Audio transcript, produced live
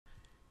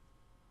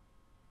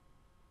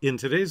In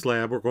today's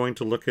lab, we're going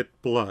to look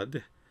at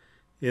blood.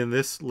 In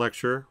this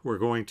lecture, we're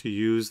going to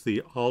use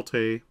the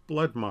Altay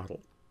Blood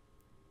Model.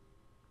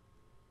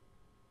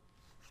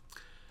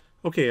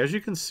 Okay, as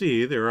you can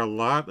see, there are a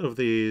lot of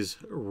these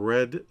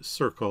red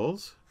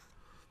circles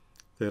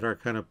that are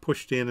kind of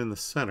pushed in the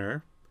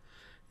center.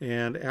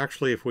 And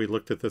actually, if we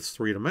looked at this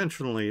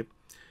three-dimensionally,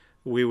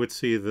 we would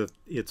see that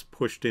it's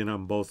pushed in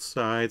on both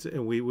sides,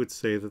 and we would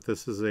say that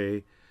this is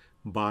a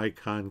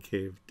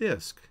biconcave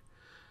disc.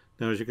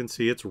 Now, as you can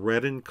see, it's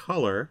red in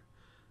color,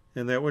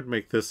 and that would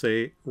make this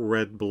a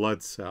red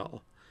blood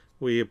cell.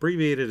 We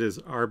abbreviate it as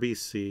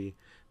RBC,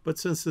 but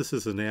since this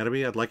is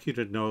anatomy, I'd like you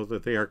to know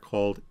that they are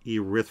called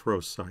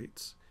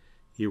erythrocytes.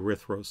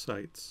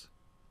 Erythrocytes.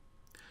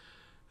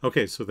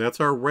 Okay, so that's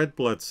our red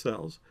blood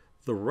cells.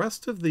 The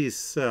rest of these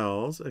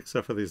cells,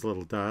 except for these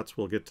little dots,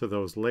 we'll get to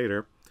those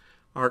later,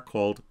 are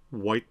called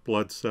white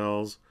blood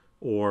cells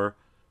or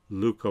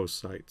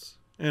leukocytes.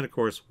 And of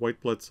course,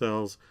 white blood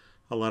cells,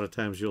 a lot of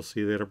times you'll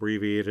see that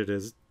abbreviated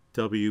as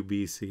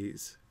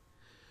WBCs.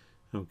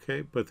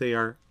 Okay, but they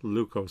are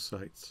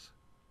leukocytes.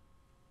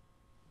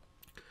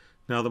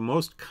 Now, the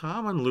most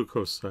common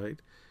leukocyte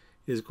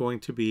is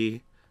going to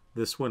be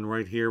this one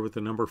right here with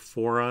the number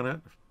 4 on it.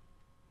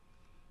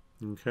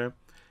 Okay,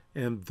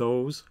 and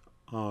those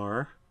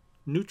are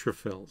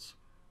neutrophils.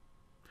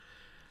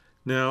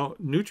 Now,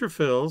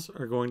 neutrophils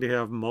are going to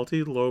have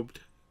multi-lobed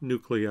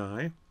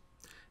nuclei,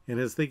 and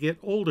as they get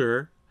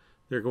older,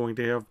 they're going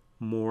to have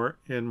more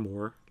and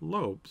more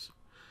lobes.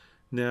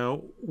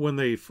 Now, when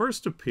they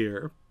first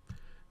appear,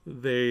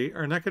 they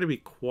are not going to be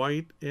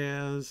quite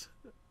as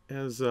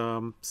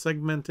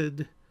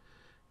segmented,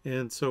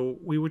 and so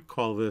we would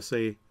call this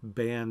a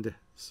band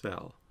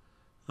cell,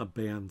 a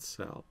band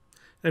cell.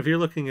 And if you're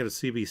looking at a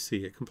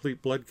CBC, a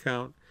complete blood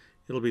count,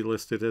 it'll be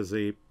listed as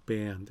a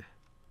band.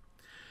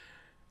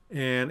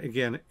 And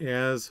again,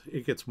 as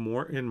it gets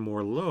more and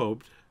more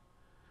lobed,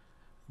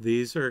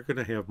 these are going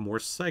to have more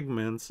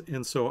segments,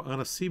 and so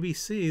on a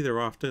CBC, they're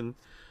often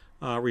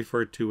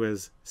referred to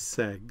as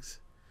segs.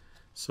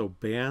 So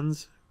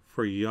bands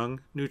for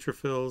young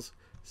neutrophils,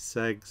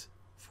 segs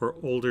for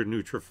older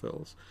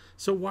neutrophils.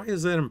 So why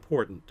is that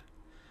important?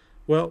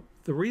 Well,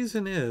 the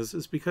reason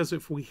is because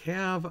if we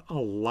have a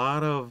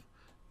lot of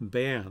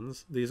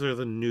bands, these are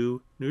the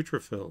new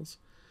neutrophils,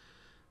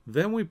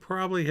 then we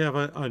probably have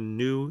a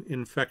new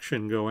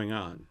infection going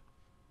on.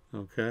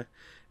 Okay?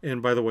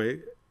 And by the way,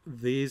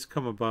 these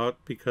come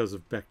about because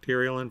of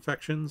bacterial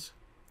infections.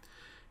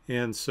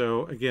 And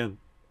so, again,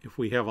 if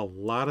we have a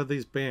lot of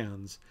these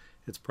bands,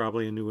 it's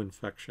probably a new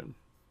infection.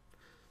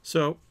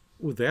 So,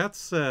 with that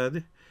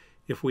said,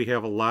 if we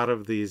have a lot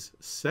of these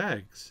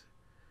segs,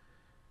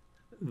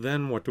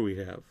 then what do we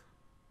have?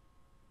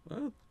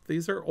 Well,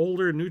 these are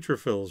older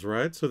neutrophils,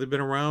 right? So they've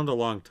been around a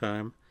long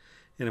time.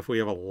 And if we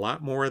have a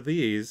lot more of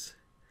these,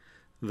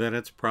 then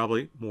it's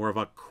probably more of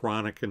a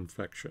chronic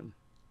infection.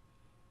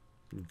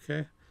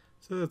 Okay?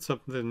 So that's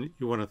something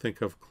you want to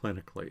think of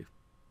clinically.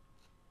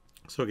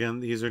 So again,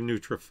 these are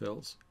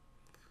neutrophils.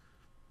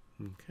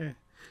 Okay?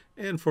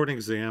 And for an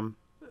exam,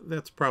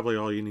 that's probably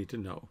all you need to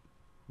know.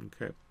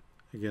 Okay?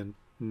 Again,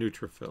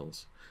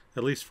 neutrophils,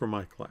 at least for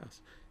my class.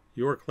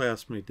 Your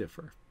class may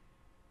differ.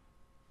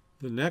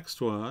 The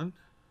next one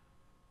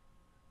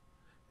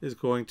is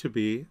going to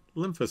be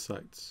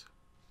lymphocytes.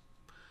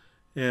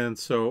 And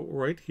so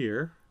right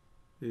here,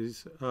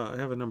 these I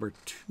have a number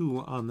 2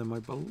 on them, I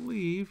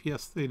believe.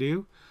 Yes, they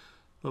do.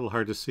 A little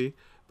hard to see.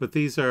 But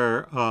these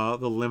are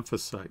the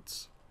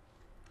lymphocytes.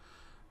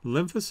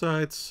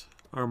 Lymphocytes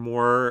are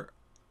more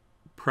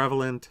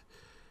prevalent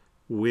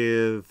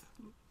with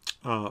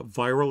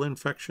viral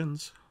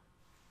infections.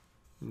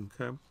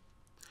 Okay.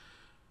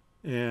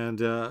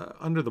 And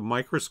under the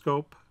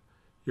microscope,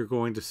 you're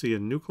going to see a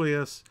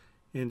nucleus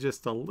and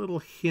just a little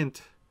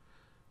hint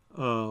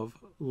of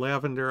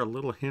lavender, a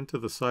little hint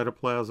of the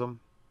cytoplasm.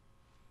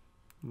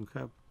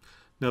 Okay.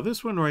 Now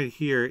this one right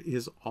here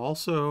is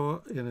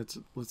also, and it's,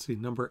 let's see,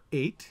 number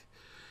 8.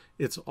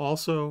 It's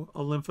also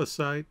a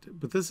lymphocyte,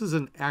 but this is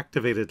an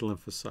activated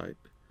lymphocyte.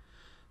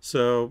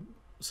 So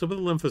some of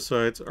the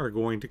lymphocytes are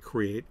going to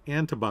create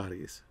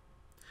antibodies.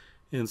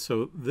 And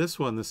so this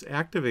one, this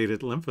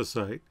activated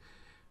lymphocyte,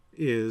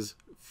 is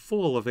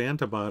full of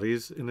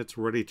antibodies, and it's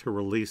ready to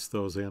release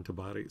those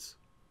antibodies.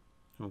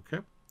 Okay.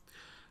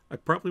 I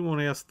probably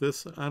won't ask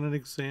this on an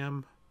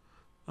exam,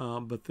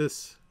 but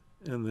this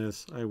and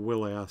this I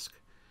will ask,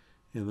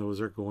 and those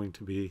are going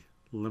to be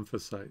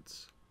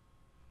lymphocytes.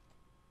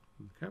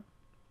 Okay.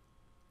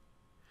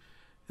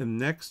 And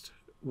next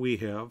we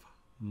have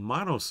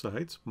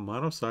monocytes.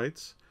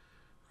 Monocytes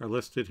are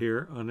listed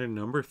here under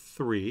number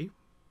 3.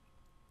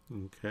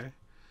 Okay.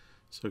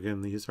 So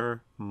again, these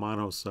are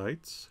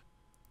monocytes.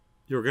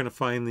 You're going to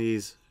find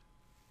these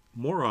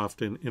more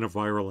often in a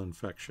viral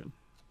infection.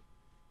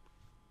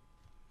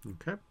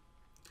 Okay.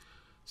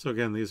 So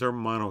again, these are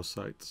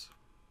monocytes.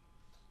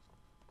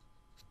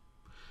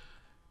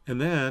 And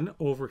then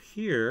over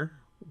here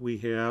we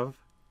have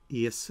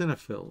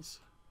eosinophils.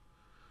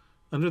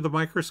 Under the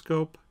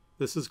microscope,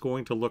 this is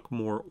going to look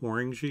more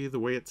orangey the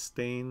way it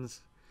stains.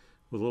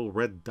 with little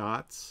red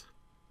dots.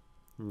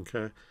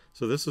 Okay,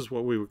 so this is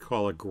what we would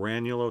call a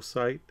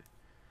granulocyte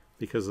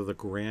because of the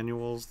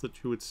granules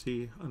that you would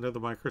see under the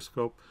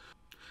microscope.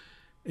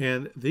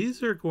 And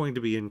these are going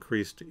to be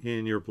increased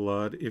in your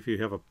blood if you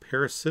have a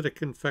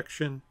parasitic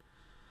infection.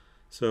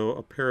 So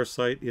a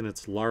parasite in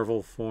its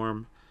larval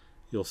form,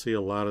 you'll see a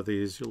lot of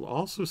these. You'll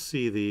also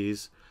see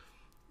these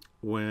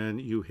when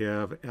you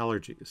have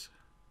allergies.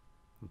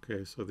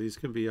 Okay, so these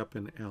can be up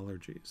in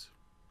allergies.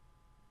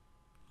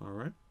 All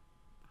right.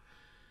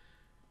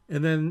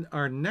 And then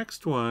our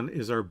next one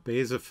is our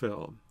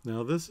basophil.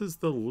 Now this is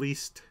the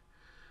least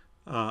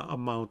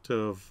amount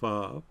of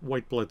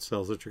white blood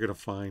cells that you're going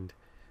to find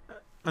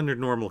under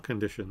normal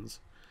conditions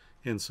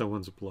in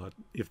someone's blood.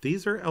 If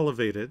these are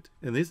elevated,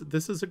 and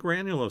this is a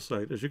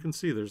granulocyte, as you can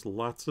see, there's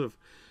lots of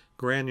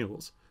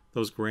granules.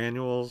 Those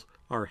granules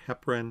are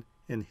heparin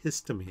and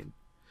histamine.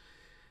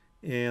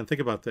 And think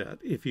about that.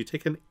 If you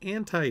take an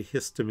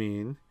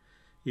antihistamine,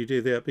 you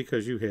do that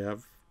because you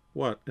have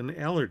what? An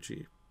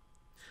allergy.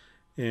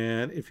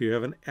 And if you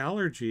have an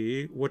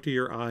allergy, what do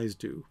your eyes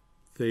do?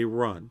 They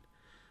run.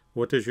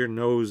 What does your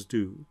nose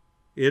do?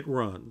 It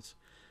runs.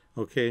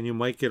 Okay, and you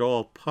might get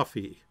all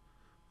puffy.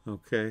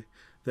 Okay,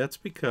 that's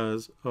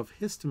because of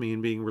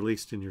histamine being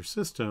released in your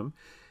system,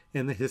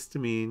 and the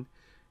histamine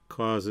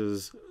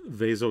causes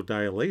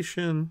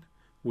vasodilation,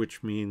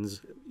 which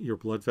means your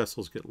blood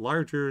vessels get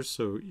larger,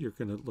 so you're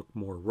going to look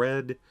more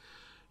red.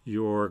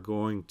 You're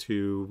going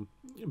to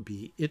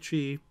be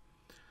itchy.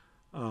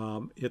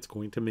 It's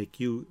going to make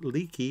you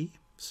leaky,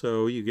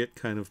 so you get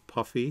kind of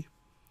puffy.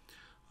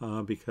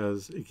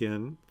 Because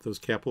again, those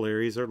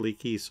capillaries are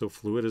leaky, so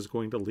fluid is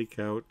going to leak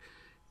out,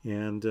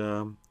 and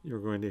you're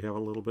going to have a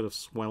little bit of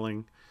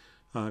swelling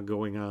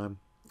going on,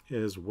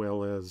 as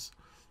well as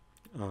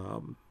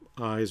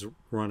eyes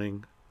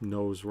running,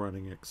 nose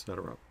running,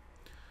 etc.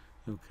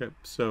 Okay,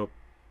 so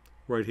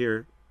right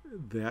here,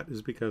 that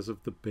is because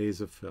of the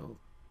basophil.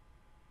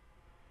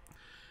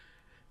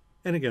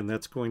 And again,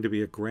 that's going to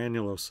be a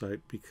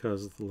granulocyte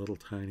because of the little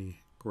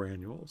tiny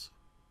granules.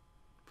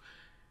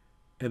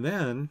 And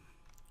then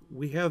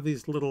we have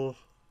these little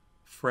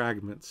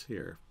fragments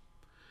here,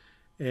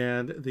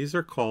 and these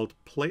are called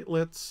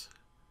platelets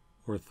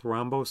or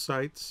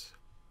thrombocytes,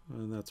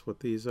 and that's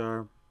what these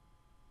are.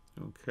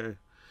 Okay,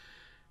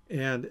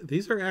 and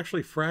these are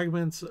actually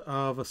fragments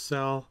of a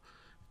cell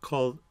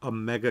called a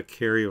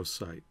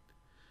megakaryocyte,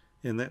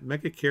 and that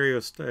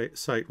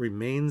megakaryocyte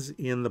remains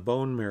in the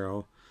bone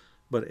marrow,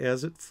 but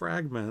as it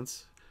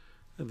fragments,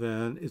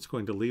 then it's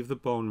going to leave the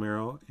bone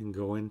marrow and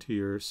go into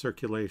your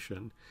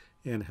circulation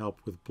and help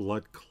with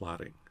blood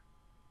clotting.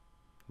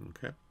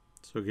 Okay,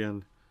 so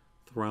again,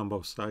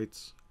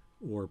 thrombocytes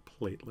or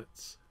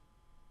platelets.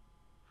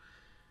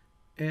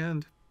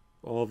 And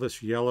all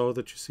this yellow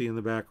that you see in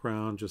the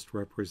background just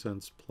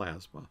represents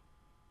plasma.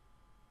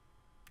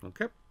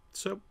 Okay,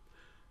 so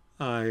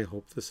I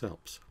hope this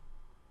helps.